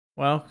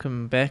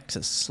Welcome back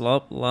to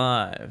Slop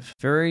Live.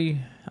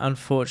 Very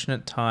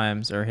unfortunate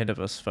times are ahead of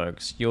us,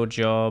 folks. Your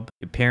job,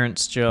 your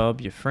parents'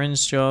 job, your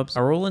friends' jobs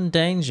are all in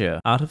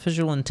danger.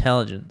 Artificial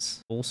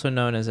intelligence, also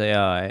known as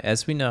AI,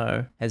 as we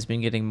know, has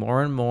been getting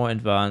more and more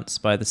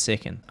advanced by the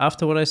second.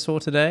 After what I saw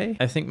today,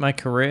 I think my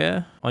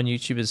career on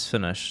YouTube is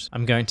finished.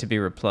 I'm going to be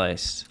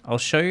replaced. I'll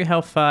show you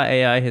how far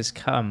AI has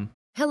come.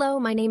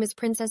 Hello, my name is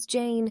Princess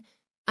Jane.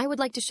 I would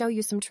like to show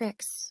you some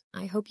tricks.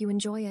 I hope you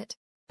enjoy it.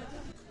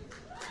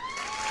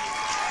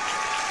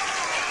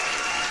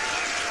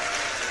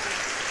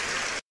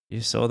 You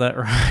saw that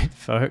right,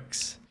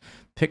 folks.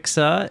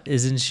 Pixar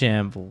is in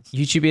shambles.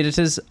 YouTube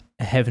editors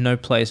have no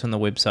place on the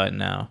website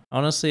now.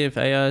 Honestly, if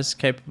AI is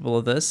capable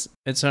of this,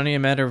 it's only a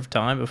matter of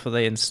time before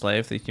they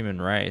enslave the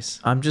human race.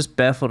 I'm just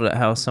baffled at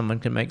how someone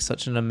can make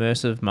such an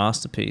immersive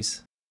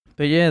masterpiece.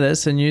 But yeah,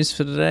 that's the news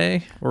for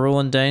today. We're all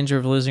in danger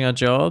of losing our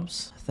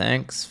jobs.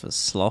 Thanks for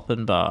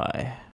slopping by.